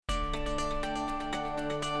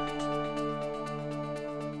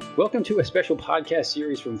Welcome to a special podcast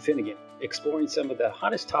series from Finnegan, exploring some of the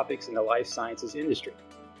hottest topics in the life sciences industry.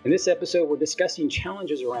 In this episode, we're discussing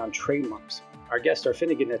challenges around trademarks. Our guests are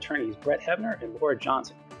Finnegan attorneys Brett Hebner and Laura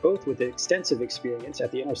Johnson, both with extensive experience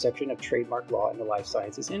at the intersection of trademark law and the life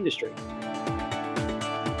sciences industry.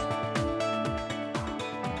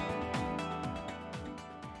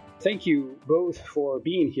 Thank you both for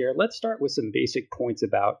being here. Let's start with some basic points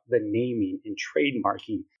about the naming and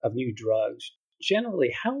trademarking of new drugs.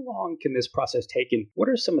 Generally, how long can this process take, and what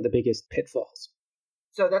are some of the biggest pitfalls?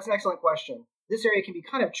 So that's an excellent question. This area can be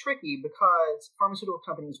kind of tricky because pharmaceutical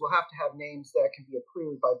companies will have to have names that can be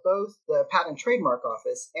approved by both the Patent and Trademark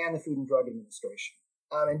Office and the Food and Drug Administration.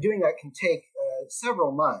 And doing that can take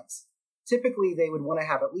several months. Typically, they would want to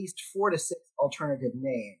have at least 4 to 6 alternative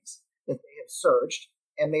names that they have searched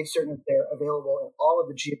and made certain that they're available in all of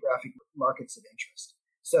the geographic markets of interest.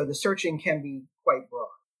 So the searching can be quite broad.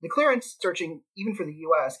 The clearance searching, even for the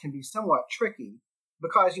U.S., can be somewhat tricky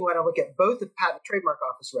because you want to look at both the Patent Trademark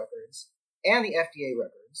Office records and the FDA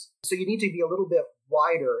records. So you need to be a little bit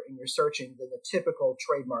wider in your searching than the typical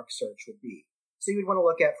trademark search would be. So you would want to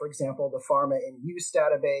look at, for example, the Pharma in Use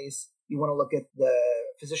database. You want to look at the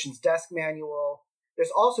Physician's Desk Manual. There's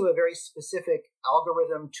also a very specific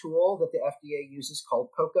algorithm tool that the FDA uses called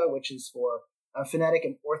POCA, which is for a phonetic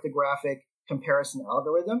and orthographic comparison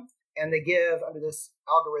algorithm. And they give, under this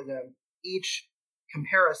algorithm, each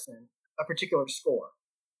comparison a particular score.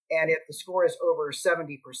 And if the score is over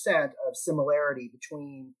 70% of similarity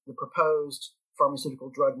between the proposed pharmaceutical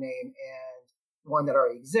drug name and one that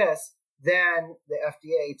already exists, then the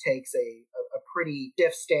FDA takes a pretty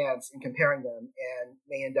stiff stance in comparing them and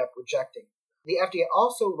may end up rejecting. The FDA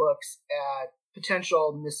also looks at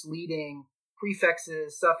potential misleading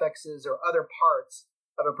prefixes, suffixes, or other parts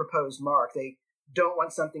of a proposed mark. They don't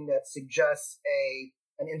want something that suggests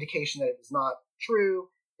an indication that it is not true.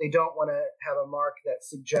 They don't want to have a mark that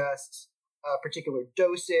suggests a particular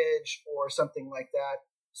dosage or something like that.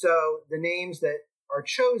 So the names that are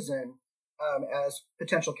chosen as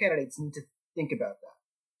potential candidates need to think about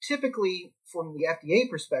that. Typically, from the FDA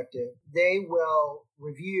perspective, they will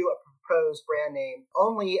review a proposed brand name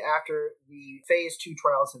only after the phase 2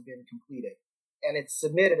 trials have been completed. And it's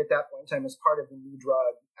submitted at that point in time as part of the new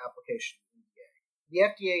drug application. The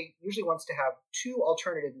FDA usually wants to have 2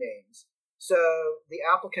 alternative names. So the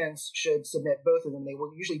applicants should submit both of them. They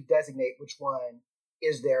will usually designate which one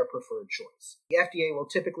is their preferred choice. The FDA will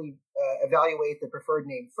typically evaluate the preferred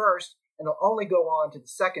name first, and they'll only go on to the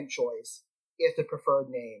second choice if the preferred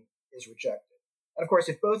name is rejected. And of course,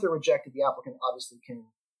 if both are rejected, the applicant obviously can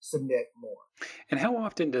submit more. And how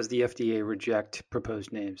often does the FDA reject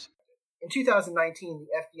proposed names? In 2019,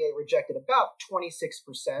 the FDA rejected about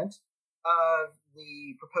 26% of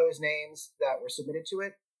the proposed names that were submitted to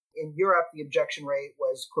it. In Europe, the objection rate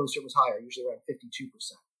was higher, usually around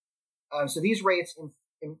 52%. So these rates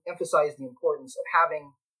emphasize the importance of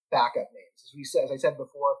having backup names. As I said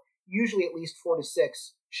before, usually at least 4 to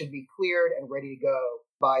 6 should be cleared and ready to go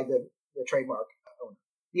by the trademark owner.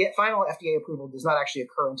 The final FDA approval does not actually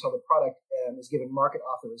occur until the product is given market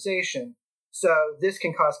authorization. So this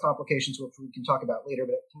can cause complications, which we can talk about later,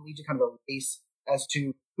 but it can lead to kind of a race as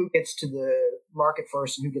to who gets to the market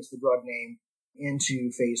first and who gets the drug name into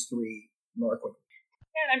phase 3 more quickly.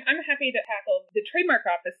 And I'm happy to tackle the trademark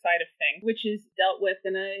office side of things, which is dealt with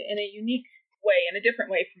in a unique way, in a different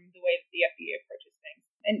way from the way that the FDA approaches things.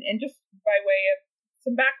 And just by way of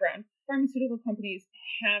some background, pharmaceutical companies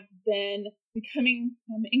have been becoming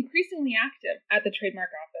increasingly active at the trademark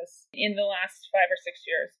office in the last 5 or 6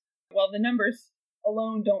 years. While the numbers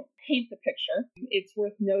alone don't paint the picture, it's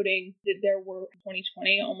worth noting that there were in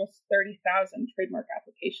 2020 almost 30,000 trademark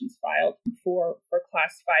applications filed for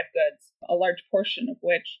Class 5 goods, a large portion of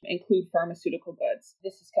which include pharmaceutical goods.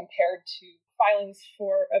 This is compared to filings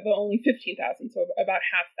of only 15,000, so about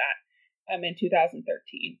half that in 2013.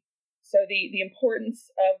 So the importance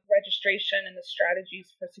of registration and the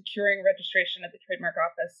strategies for securing registration at the trademark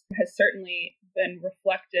office has certainly been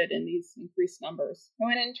reflected in these increased numbers.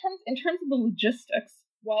 And in terms of the logistics,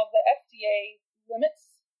 while the FDA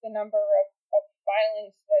limits the number of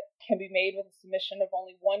filings that can be made with a submission of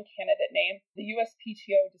only one candidate name, the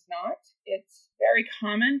USPTO does not. It's very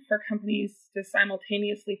common for companies to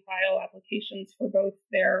simultaneously file applications for both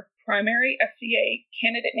their primary FDA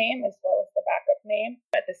candidate name as well as the backup name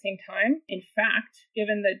at the same time. In fact,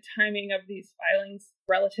 given the timing of these filings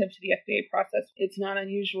relative to the FDA process, it's not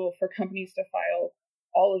unusual for companies to file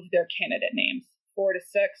all of their candidate names, 4 to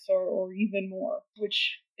 6 or even more,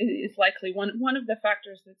 which is likely one of the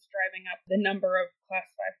factors that's driving up the number of Class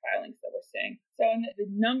 5 filings that we're seeing. So in the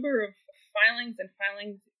number of filings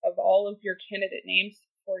of all of your candidate names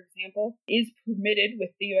for example, is permitted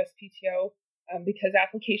with the USPTO because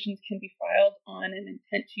applications can be filed on an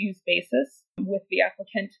intent to use basis, with the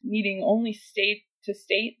applicant needing only state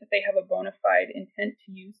that they have a bona fide intent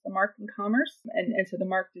to use the mark in commerce. And so the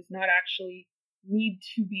mark does not actually need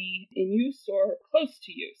to be in use or close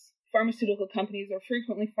to use. Pharmaceutical companies are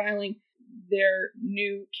frequently filing their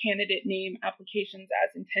new candidate name applications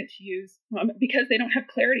as intent to use because they don't have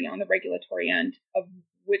clarity on the regulatory end of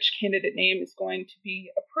which candidate name is going to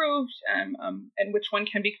be approved and which one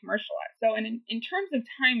can be commercialized. So in terms of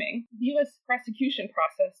timing, the U.S. prosecution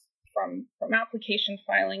process from application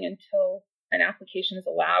filing until an application is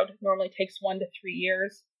allowed normally takes 1 to 3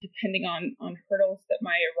 years, depending on hurdles that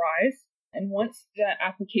might arise. And once the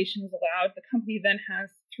application is allowed, the company then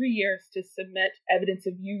has 3 years to submit evidence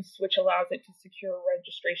of use, which allows it to secure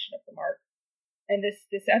registration of the mark. And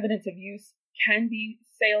this evidence of use can be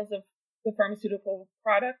sales of the pharmaceutical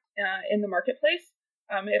product in the marketplace.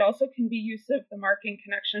 It also can be use of the mark in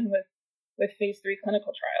connection with phase 3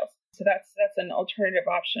 clinical trials. So that's an alternative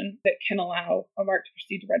option that can allow a mark to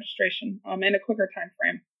proceed to registration in a quicker time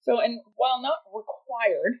frame. So, and while not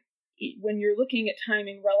required, when you're looking at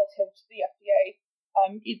timing relative to the FDA,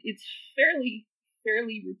 it's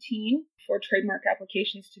fairly routine for trademark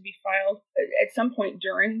applications to be filed at some point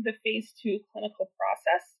during the phase 2 clinical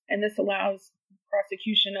process. And this allows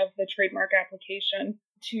prosecution of the trademark application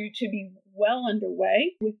to be well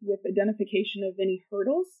underway with identification of any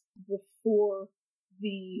hurdles before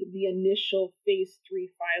the initial phase 3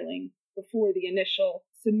 filing, before the initial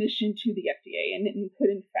submission to the FDA, and could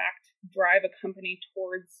in fact drive a company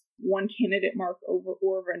towards one candidate mark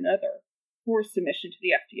over another for submission to the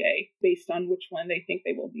FDA based on which one they think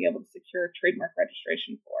they will be able to secure trademark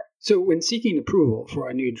registration for. So when seeking approval for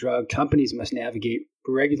a new drug, companies must navigate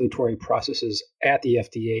regulatory processes at the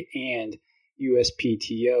FDA and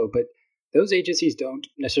USPTO, but those agencies don't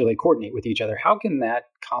necessarily coordinate with each other. How can that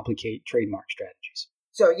complicate trademark strategies?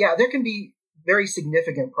 So yeah, there can be very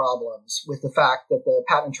significant problems with the fact that the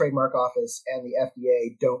Patent and Trademark Office and the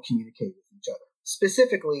FDA don't communicate with each other.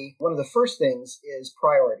 Specifically, one of the first things is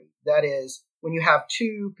priority. That is, when you have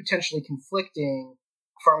two potentially conflicting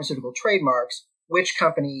pharmaceutical trademarks, which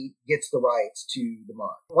company gets the rights to the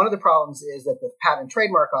mark? One of the problems is that the Patent and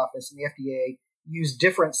Trademark Office and the FDA use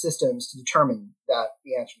different systems to determine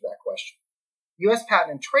the answer to that question. The U.S.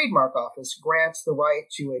 Patent and Trademark Office grants the right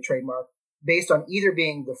to a trademark based on either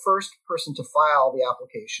being the first person to file the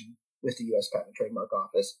application with the U.S. Patent and Trademark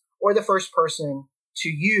Office or the first person to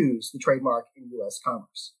use the trademark in U.S.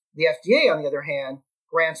 commerce. The FDA, on the other hand,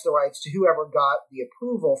 grants the rights to whoever got the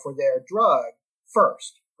approval for their drug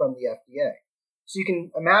first from the FDA. So you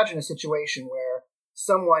can imagine a situation where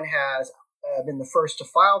someone has been the first to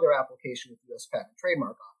file their application with the U.S. Patent and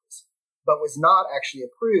Trademark Office, but was not actually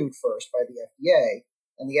approved first by the FDA,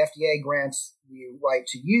 and the FDA grants the right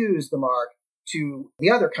to use the mark to the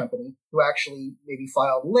other company who actually maybe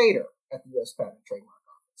filed later at the U.S. Patent and Trademark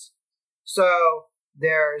Office. So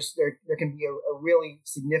there can be a really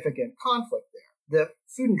significant conflict there. The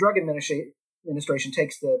Food and Drug Administration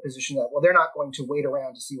takes the position that, well, they're not going to wait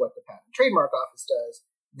around to see what the Patent and Trademark Office does.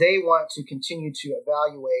 They want to continue to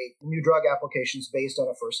evaluate new drug applications based on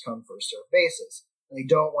a first-come, first-served basis. And they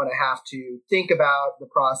don't want to have to think about the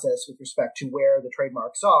process with respect to where the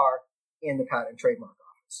trademarks are in the Patent and Trademark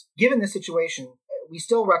Office. Given this situation, we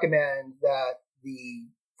still recommend that the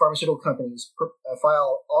pharmaceutical companies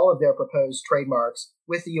file all of their proposed trademarks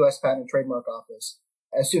with the U.S. Patent and Trademark Office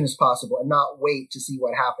as soon as possible and not wait to see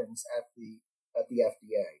what happens at the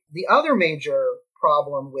FDA. The other major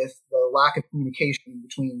problem with the lack of communication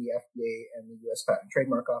between the FDA and the U.S. Patent and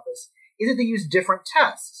Trademark Office is that they use different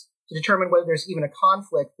tests to determine whether there's even a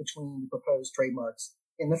conflict between the proposed trademarks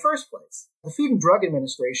in the first place. The Food and Drug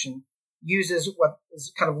Administration uses what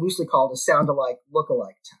is kind of loosely called a sound-alike,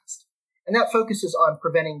 look-alike test. And that focuses on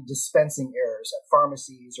preventing dispensing errors at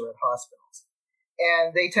pharmacies or at hospitals.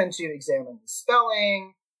 And they tend to examine the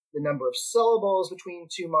spelling, the number of syllables between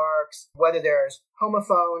two marks, whether there's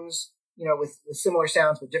homophones, with similar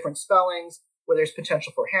sounds but different spellings, whether there's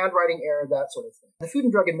potential for handwriting error, that sort of thing. The Food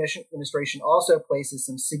and Drug Administration also places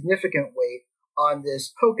some significant weight on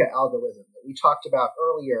this POCA algorithm that we talked about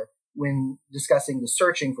earlier when discussing the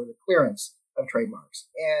searching for the clearance of trademarks.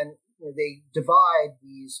 And they divide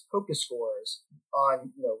these POCA scores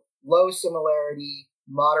on low similarity,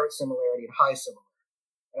 moderate similarity, and high similarity.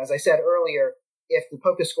 And as I said earlier, if the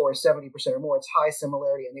POCA score is 70% or more, it's high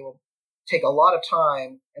similarity, and they will take a lot of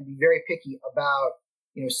time and be very picky about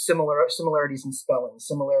similarities in spelling,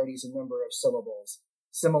 similarities in number of syllables,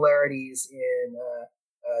 similarities in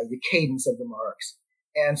the cadence of the marks.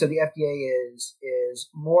 And so the FDA is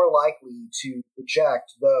more likely to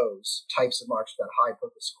reject those types of marks with that high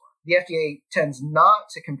POCUS score. The FDA tends not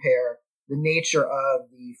to compare the nature of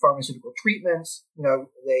the pharmaceutical treatments.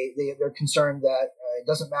 They're concerned that it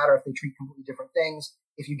doesn't matter if they treat completely different things.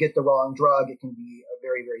 If you get the wrong drug, it can be a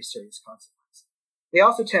very, very serious consequence. They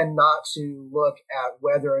also tend not to look at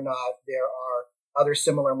whether or not there are other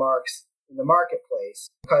similar marks in the marketplace,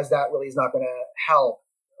 because that really is not going to help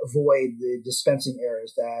avoid the dispensing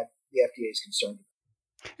errors that the FDA is concerned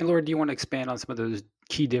about. And Laura, do you want to expand on some of those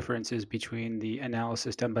key differences between the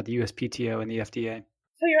analysis done by the USPTO and the FDA?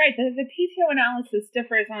 So you're right. The PTO analysis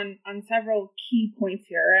differs on several key points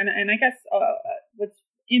here. And I guess what's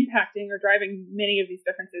impacting or driving many of these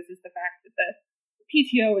differences is the fact that the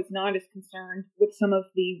PTO is not as concerned with some of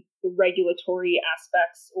the regulatory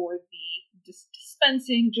aspects or the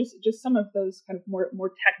dispensing, just some of those kind of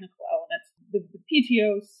more technical elements. The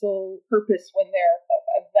PTO's sole purpose when they're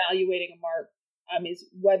evaluating a mark is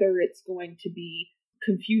whether it's going to be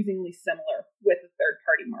confusingly similar with a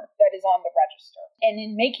third-party mark that is on the register. And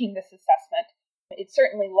in making this assessment, it's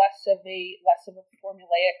certainly less of a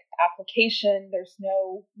formulaic application. There's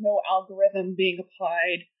no algorithm being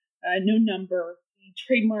applied, no number. The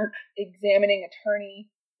trademark examining attorney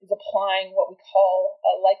is applying what we call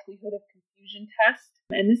a likelihood of confusion test.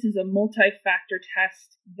 And this is a multi-factor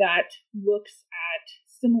test that looks at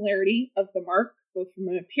similarity of the mark, both from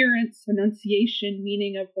an appearance, pronunciation,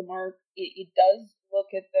 meaning of the mark. It does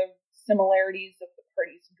look at the similarities of the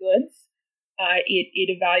parties' goods. It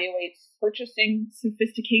evaluates purchasing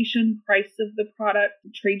sophistication, price of the product,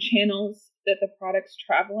 trade channels that the products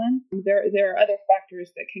travel in. There are other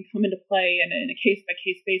factors that can come into play in a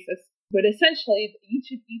case-by-case basis. But essentially,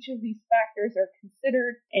 each of these factors are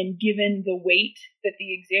considered and given the weight that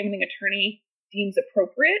the examining attorney deems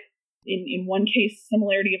appropriate. In one case,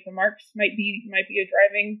 similarity of the marks might be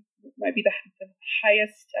the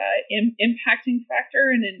highest impacting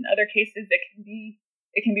factor, and in other cases, it can be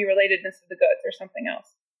relatedness of the goods or something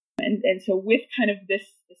else. And so with kind of this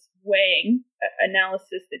weighing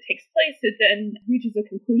analysis that takes place, it then reaches a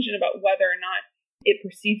conclusion about whether or not it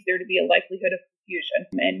perceives there to be a likelihood of confusion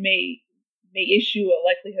and may issue a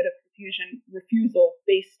likelihood of confusion refusal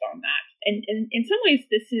based on that. And in some ways,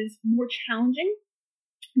 this is more challenging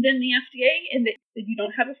than the FDA in that you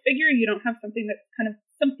don't have a figure, you don't have something that's kind of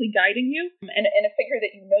simply guiding you, and a figure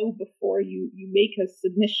that you know before you make a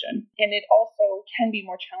submission. And it also can be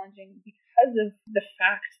more challenging because of the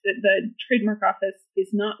fact that the trademark office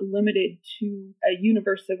is not limited to a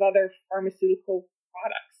universe of other pharmaceutical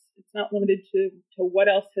products. It's not limited to what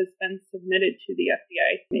else has been submitted to the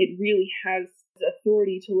FDA. It really has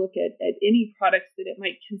authority to look at any products that it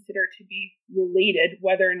might consider to be related,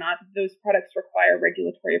 whether or not those products require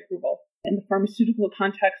regulatory approval. In the pharmaceutical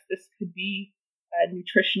context, this could be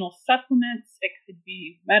nutritional supplements, it could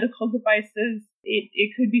be medical devices,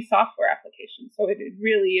 it could be software applications. So it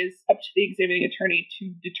really is up to the examining attorney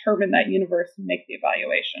to determine that universe and make the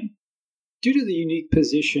evaluation. Due to the unique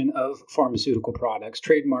position of pharmaceutical products,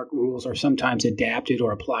 trademark rules are sometimes adapted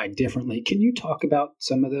or applied differently. Can you talk about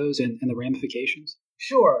some of those and the ramifications?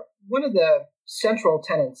 Sure. One of the central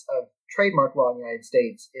tenets of trademark law in the United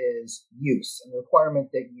States is use, and the requirement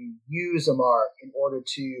that you use a mark in order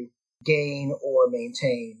to gain or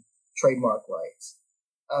maintain trademark rights.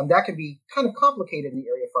 That can be kind of complicated in the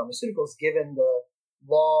area of pharmaceuticals, given the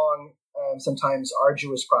long, sometimes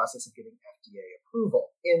arduous process of getting FDA approval.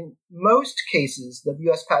 In most cases, the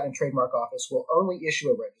U.S. Patent and Trademark Office will only issue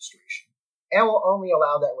a registration and will only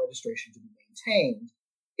allow that registration to be maintained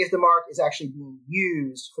if the mark is actually being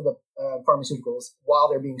used for the pharmaceuticals while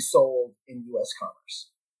they're being sold in U.S. commerce.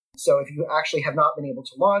 So if you actually have not been able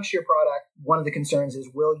to launch your product, one of the concerns is,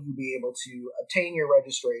 will you be able to obtain your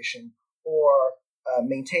registration or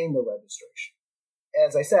maintain the registration?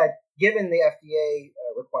 As I said, given the FDA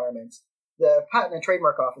requirements, the Patent and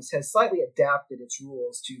Trademark Office has slightly adapted its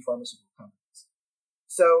rules to pharmaceutical companies.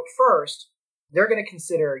 So first, they're going to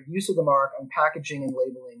consider use of the mark on packaging and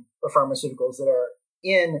labeling for pharmaceuticals that are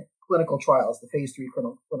in clinical trials. The phase 3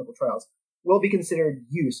 clinical trials will be considered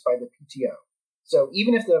use by the PTO. So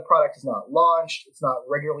even if the product is not launched, it's not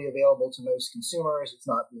regularly available to most consumers, it's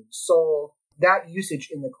not being sold, that usage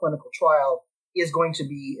in the clinical trial is going to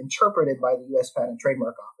be interpreted by the U.S. Patent and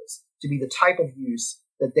Trademark Office to be the type of use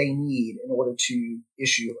that they need in order to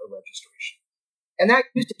issue a registration. And that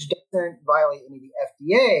usage doesn't violate any of the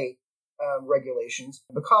FDA regulations,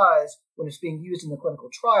 because when it's being used in the clinical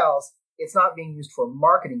trials, it's not being used for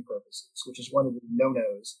marketing purposes, which is one of the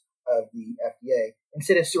no-nos of the FDA.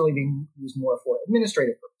 Instead, it's really being used more for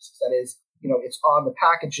administrative purposes. That is, it's on the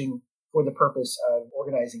packaging for the purpose of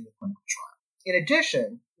organizing the clinical trial. In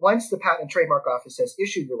addition, once the Patent and Trademark Office has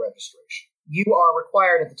issued the registration, you are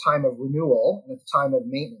required at the time of renewal and at the time of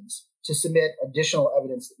maintenance to submit additional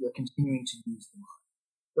evidence that you're continuing to use the mark.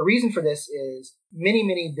 The reason for this is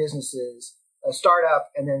many businesses start up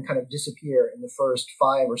and then kind of disappear in the first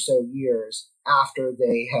 5 or so years after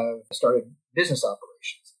they have started business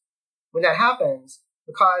operations. When that happens,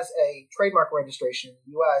 because a trademark registration in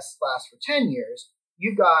the U.S. lasts for 10 years,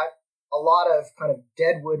 you've got a lot of kind of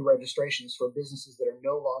deadwood registrations for businesses that are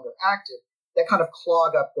no longer active that kind of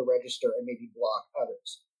clog up the register and maybe block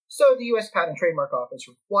others. So the U.S. Patent and Trademark Office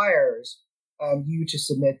requires you to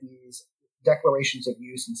submit these declarations of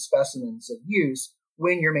use and specimens of use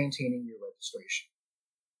when you're maintaining your registration.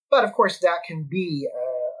 But of course, that can be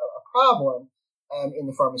a problem in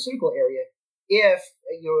the pharmaceutical area if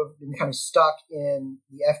you've been kind of stuck in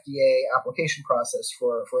the FDA application process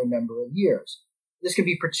for a number of years. This can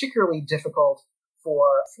be particularly difficult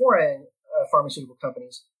for foreign pharmaceutical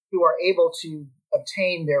companies who are able to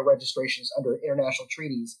obtain their registrations under international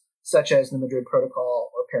treaties, such as the Madrid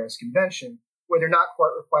Protocol or Paris Convention, where they're not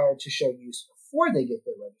quite required to show use before they get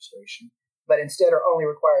their registration, but instead are only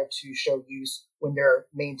required to show use when they're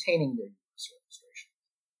maintaining their use registration.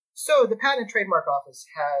 So the Patent and Trademark Office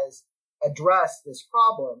has addressed this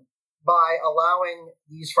problem by allowing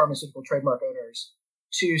these pharmaceutical trademark owners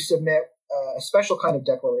to submit a special kind of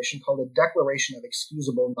declaration called a Declaration of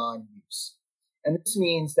Excusable Non-Use. And this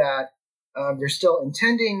means that they're still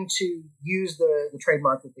intending to use the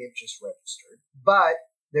trademark that they've just registered, but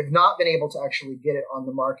they've not been able to actually get it on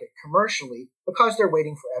the market commercially because they're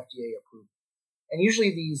waiting for FDA approval. And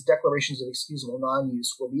usually these declarations of excusable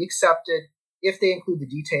non-use will be accepted if they include the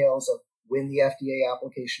details of when the FDA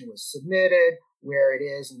application was submitted, where it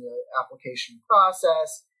is in the application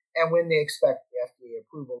process, and when they expect the FDA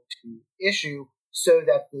approval to issue so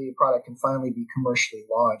that the product can finally be commercially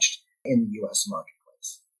launched in the U.S.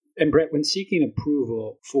 marketplace. And Brett, when seeking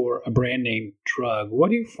approval for a brand name drug,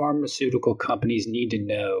 what do pharmaceutical companies need to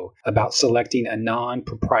know about selecting a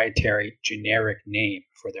non-proprietary generic name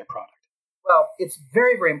for their product? Well, it's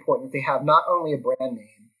very, very important that they have not only a brand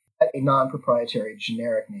name, but a non-proprietary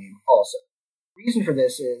generic name also. The reason for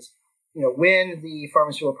this is, when the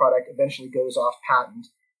pharmaceutical product eventually goes off patent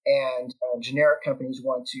and generic companies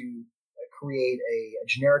want to create a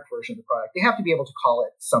generic version of the product, they have to be able to call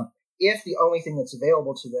it something. If the only thing that's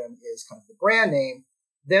available to them is kind of the brand name,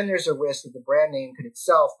 then there's a risk that the brand name could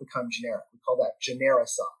itself become generic. We call that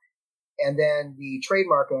genericide. And then the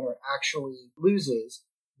trademark owner actually loses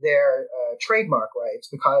their trademark rights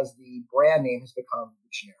because the brand name has become the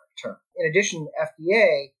generic term. In addition,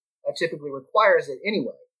 FDA typically requires it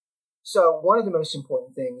anyway. So one of the most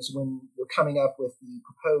important things when you're coming up with the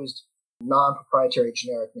proposed non-proprietary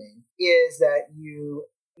generic name is that you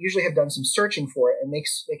usually have done some searching for it and make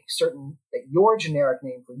certain that your generic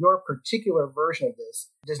name for your particular version of this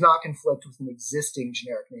does not conflict with an existing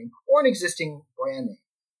generic name or an existing brand name.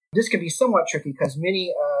 This can be somewhat tricky because many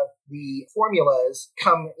of the formulas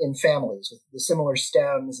come in families with the similar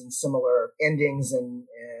stems and similar endings and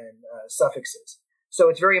suffixes. So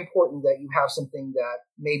it's very important that you have something that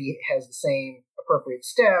maybe has the same appropriate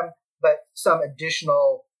stem, but some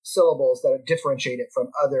additional syllables that differentiate it from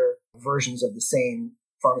other versions of the same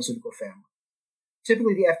pharmaceutical family.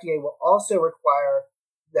 Typically, the FDA will also require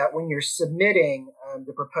that when you're submitting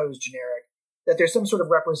the proposed generic, that there's some sort of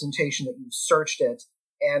representation that you've searched it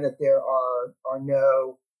and that there are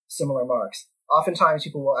no similar marks. Oftentimes,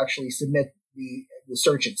 people will actually submit the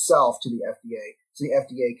search itself to the FDA so the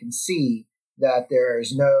FDA can see that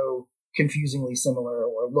there's no confusingly similar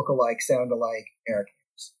or look-alike, sound-alike generic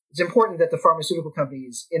names. It's important that the pharmaceutical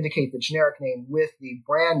companies indicate the generic name with the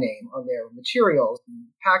brand name on their materials and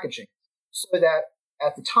packaging so that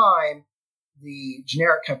at the time the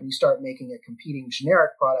generic companies start making a competing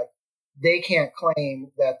generic product, they can't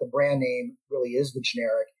claim that the brand name really is the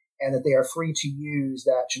generic and that they are free to use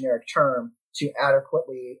that generic term to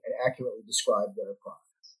adequately and accurately describe their product.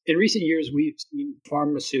 In recent years, we've seen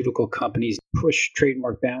pharmaceutical companies push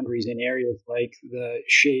trademark boundaries in areas like the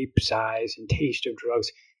shape, size, and taste of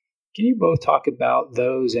drugs. Can you both talk about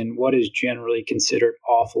those and what is generally considered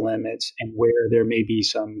off limits and where there may be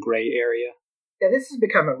some gray area? Yeah, this has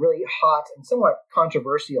become a really hot and somewhat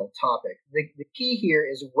controversial topic. The key here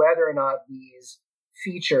is whether or not these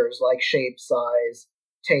features like shape, size,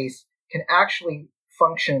 taste can actually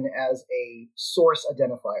function as a source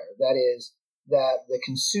identifier. That is, that the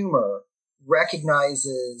consumer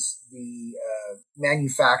recognizes the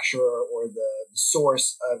manufacturer or the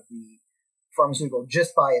source of the pharmaceutical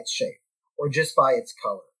just by its shape or just by its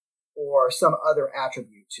color or some other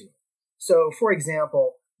attribute to it. So, for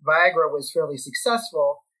example, Viagra was fairly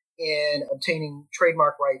successful in obtaining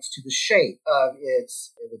trademark rights to the shape of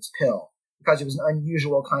its pill because it was an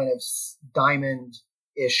unusual kind of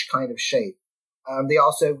diamond-ish kind of shape. They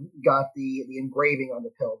also got the engraving on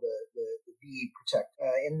the pill, the bead protect.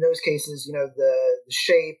 In those cases, the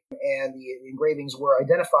shape and the engravings were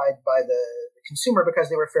identified by the consumer because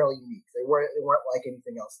they were fairly unique. They weren't like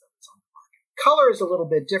anything else that was on the market. Color is a little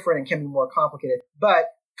bit different and can be more complicated, but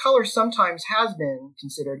color sometimes has been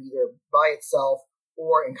considered either by itself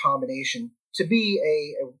or in combination to be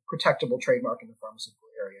a protectable trademark in the pharmaceutical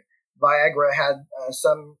area. Viagra had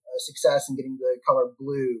some success in getting the color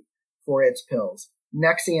blue for its pills.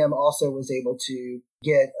 Nexium also was able to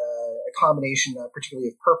get a combination, particularly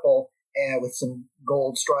of purple and with some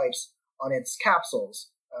gold stripes on its capsules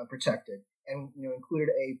protected, and included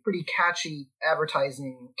a pretty catchy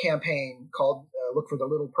advertising campaign called "Look for the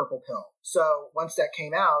Little Purple Pill." So once that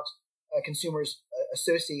came out, consumers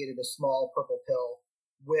associated a small purple pill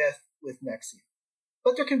with Nexium.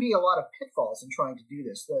 But there can be a lot of pitfalls in trying to do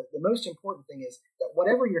this. The most important thing is that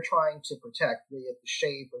whatever you're trying to protect, be it the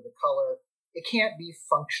shape or the color, it can't be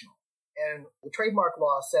functional. And the trademark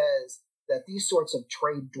law says that these sorts of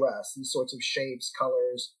trade dress, these sorts of shapes,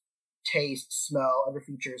 colors, taste, smell, other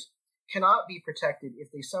features, cannot be protected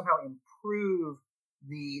if they somehow improve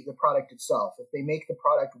the product itself, if they make the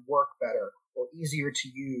product work better or easier to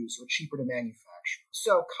use or cheaper to manufacture.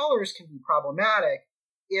 So colors can be problematic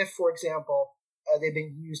if, for example, they've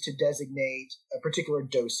been used to designate a particular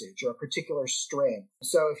dosage or a particular strength.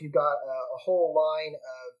 So if you've got a whole line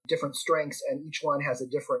of different strengths and each one has a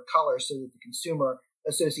different color so that the consumer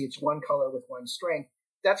associates one color with one strength,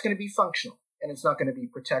 that's going to be functional and it's not going to be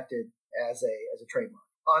protected as a trademark.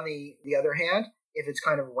 On the other hand, if it's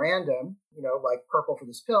kind of random, like purple for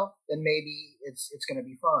this pill, then maybe it's going to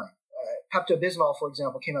be fine. Pepto-Bismol, for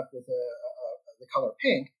example, came up with the color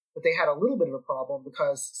pink, but they had a little bit of a problem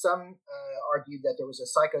because some argued that there was a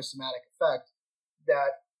psychosomatic effect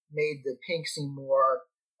that made the pink seem more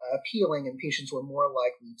appealing and patients were more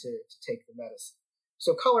likely to take the medicine.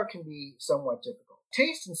 So color can be somewhat difficult.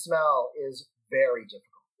 Taste and smell is very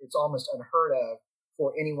difficult. It's almost unheard of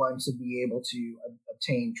for anyone to be able to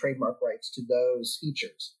obtain trademark rights to those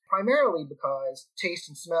features, primarily because taste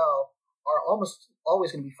and smell are almost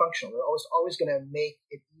always going to be functional. They're always going to make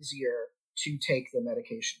it easier to take the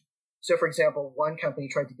medication. So, for example, one company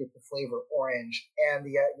tried to get the flavor orange, and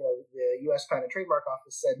the U.S. Patent and Trademark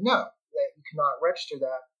Office said no, that you cannot register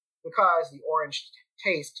that because the orange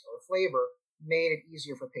taste or flavor made it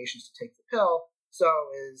easier for patients to take the pill, so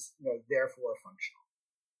is therefore functional.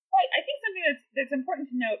 Right. I think something that's important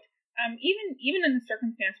to note, even in the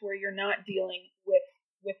circumstance where you're not dealing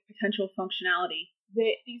with potential functionality,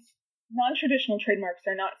 these non-traditional trademarks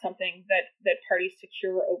are not something that parties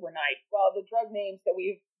secure overnight. While the drug names that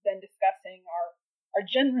we've been discussing are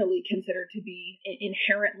generally considered to be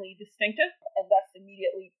inherently distinctive and thus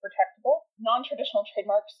immediately protectable, non-traditional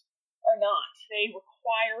trademarks are not. They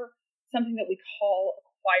require something that we call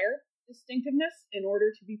acquired distinctiveness in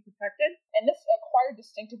order to be protected. And this acquired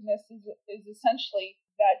distinctiveness is essentially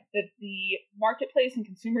that the marketplace and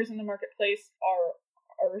consumers in the marketplace are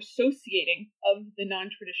associating of the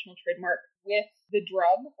non-traditional trademark with the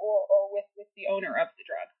drug or with the owner of the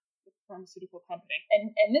drug, with the pharmaceutical company.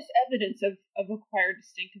 And this evidence of acquired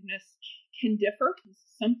distinctiveness can differ.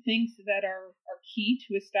 Some things that are key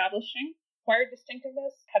to establishing acquired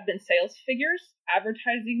distinctiveness have been sales figures,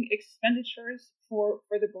 advertising expenditures for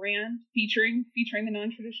the brand, featuring the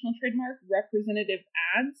non-traditional trademark, representative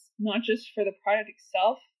ads, not just for the product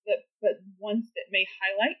itself, but ones that may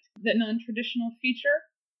highlight the non-traditional feature,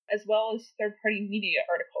 as well as third-party media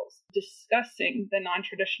articles discussing the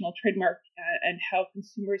non-traditional trademark and how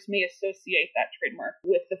consumers may associate that trademark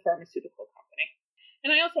with the pharmaceutical company.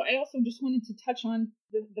 And I also just wanted to touch on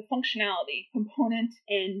the functionality component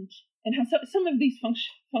and how some of these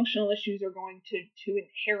functional issues are going to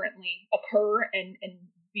inherently occur and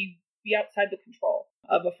be outside the control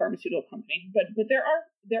of a pharmaceutical company. But there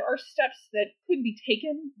are steps that could be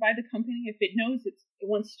taken by the company if it knows it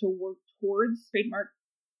wants to work towards trademark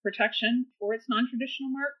protection for its non-traditional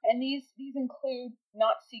mark. And these include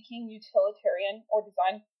not seeking utilitarian or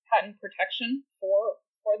design patent protection for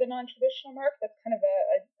the non-traditional mark. That's kind of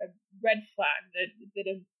a red flag that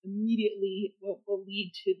immediately will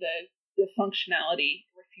lead to the functionality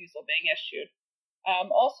refusal being issued.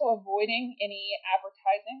 Also avoiding any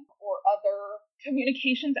advertising or other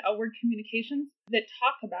communications, outward communications that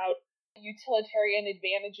talk about utilitarian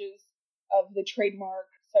advantages of the trademark,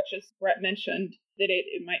 such as Brett mentioned, that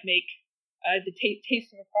it might make the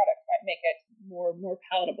taste of a product might make it more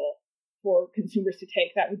palatable for consumers to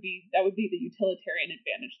take. That would be the utilitarian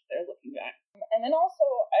advantage that they're looking at. And then also,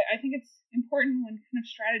 I think it's important when kind of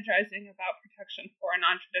strategizing about protection for a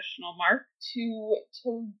non-traditional mark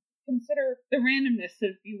to consider the randomness,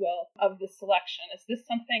 if you will, of the selection. Is this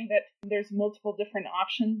something that there's multiple different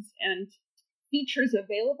options and features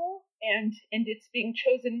available, and it's being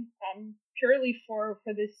chosen purely for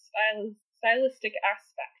this stylistic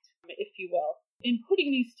aspect, if you will? In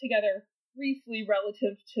putting these together briefly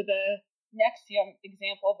relative to the Nexium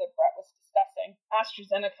example that Brett was discussing,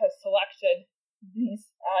 AstraZeneca selected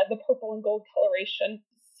the purple and gold coloration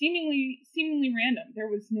seemingly random. There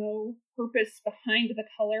was no purpose behind the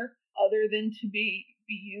color other than to be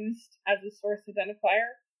used as a source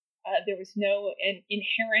identifier. There was no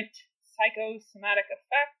inherent psychosomatic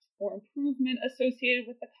effect or improvement associated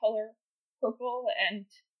with the color purple, and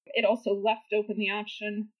it also left open the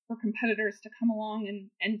option for competitors to come along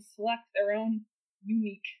and select their own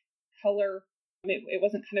unique color. It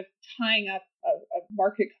wasn't kind of tying up a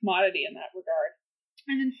market commodity in that regard.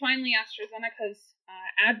 And then finally, AstraZeneca's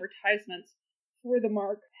advertisements for the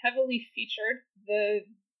mark heavily featured the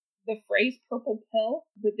phrase purple pill,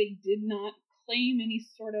 but they did not claim any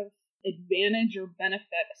sort of advantage or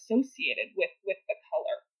benefit associated with the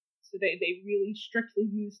color. So they really strictly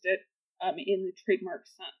used it in the trademark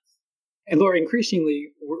sense. And Laura,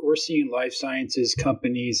 increasingly, we're seeing life sciences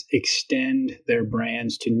companies extend their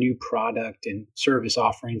brands to new product and service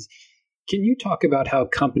offerings. Can you talk about how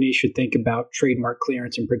companies should think about trademark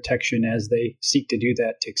clearance and protection as they seek to do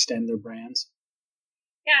that to extend their brands?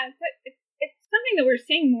 Yeah, it's something that we're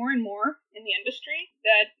seeing more and more in the industry,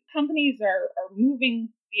 that companies are moving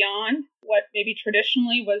beyond what maybe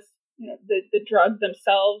traditionally was, the drug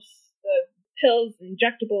themselves, the pills,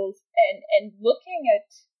 injectables, and looking at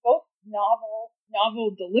both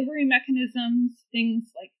novel delivery mechanisms, things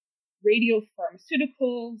like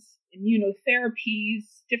radiopharmaceuticals,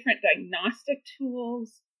 immunotherapies, different diagnostic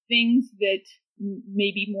tools, things that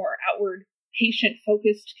may be more outward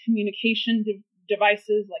patient-focused communication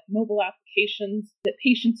devices like mobile applications that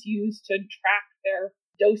patients use to track their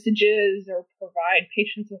dosages or provide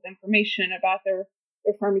patients with information about their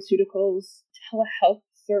pharmaceuticals, telehealth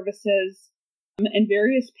services, and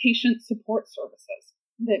various patient support services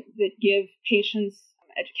that give patients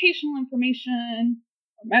educational information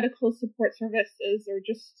or medical support services or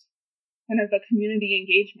just kind of a community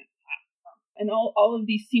engagement platform. And all of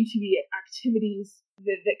these seem to be activities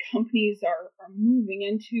that companies are moving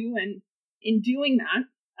into. And in doing that,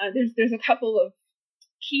 there's a couple of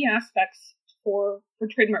key aspects for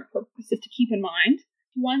trademark purposes to keep in mind.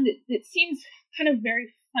 One that seems kind of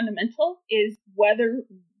very fundamental is whether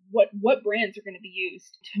what brands are going to be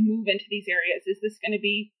used to move into these areas. Is this going to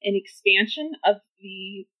be an expansion of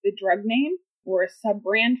the drug name or a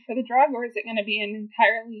sub-brand for the drug, or is it going to be an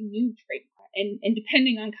entirely new trademark? And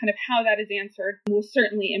depending on kind of how that is answered, will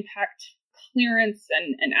certainly impact clearance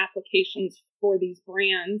and applications for these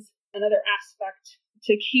brands. Another aspect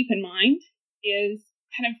to keep in mind is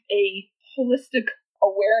kind of a holistic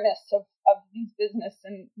awareness of these business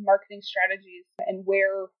and marketing strategies and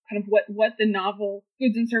where kind of what the novel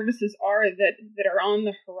goods and services are that are on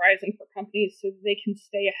the horizon for companies so they can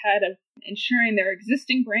stay ahead of ensuring their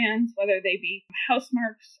existing brands, whether they be house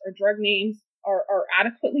marks or drug names, are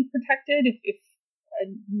adequately protected if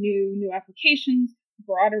new applications,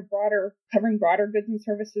 covering broader goods and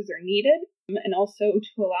services are needed, and also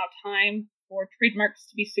to allow time for trademarks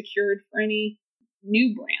to be secured for any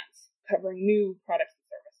new brands covering new products and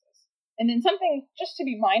services. And then something just to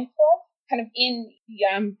be mindful of, kind of in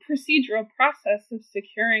the procedural process of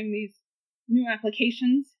securing these new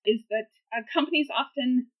applications, is that companies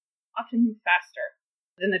often move faster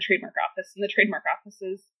than the trademark office, and the trademark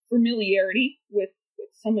office's familiarity with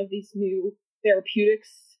some of these new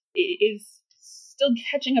therapeutics is still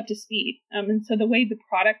catching up to speed. And so the way the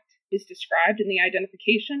product is described in the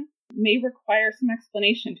identification may require some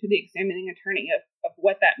explanation to the examining attorney of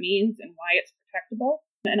what that means and why it's protectable.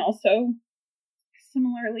 And also,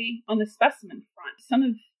 similarly, on the specimen front, some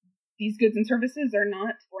of these goods and services are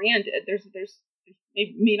not branded. There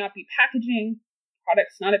may not be packaging,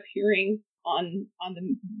 products not appearing on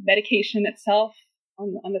the medication itself,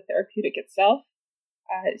 on the therapeutic itself.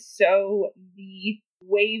 So the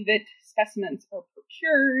way that specimens are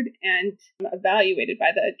procured and evaluated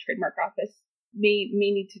by the trademark office may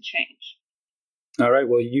need to change. All right.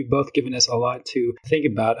 Well, you've both given us a lot to think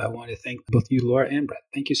about. I want to thank both you, Laura and Brett.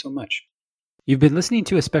 Thank you so much. You've been listening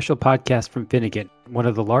to a special podcast from Finnegan, one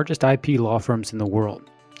of the largest IP law firms in the world.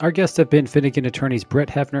 Our guests have been Finnegan attorneys Brett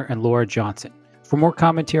Hefner and Laura Johnson. For more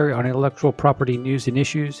commentary on intellectual property news and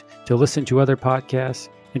issues, to listen to other podcasts,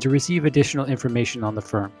 and to receive additional information on the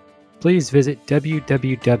firm, please visit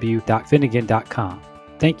www.finnegan.com.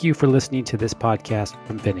 Thank you for listening to this podcast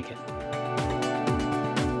from Finnegan.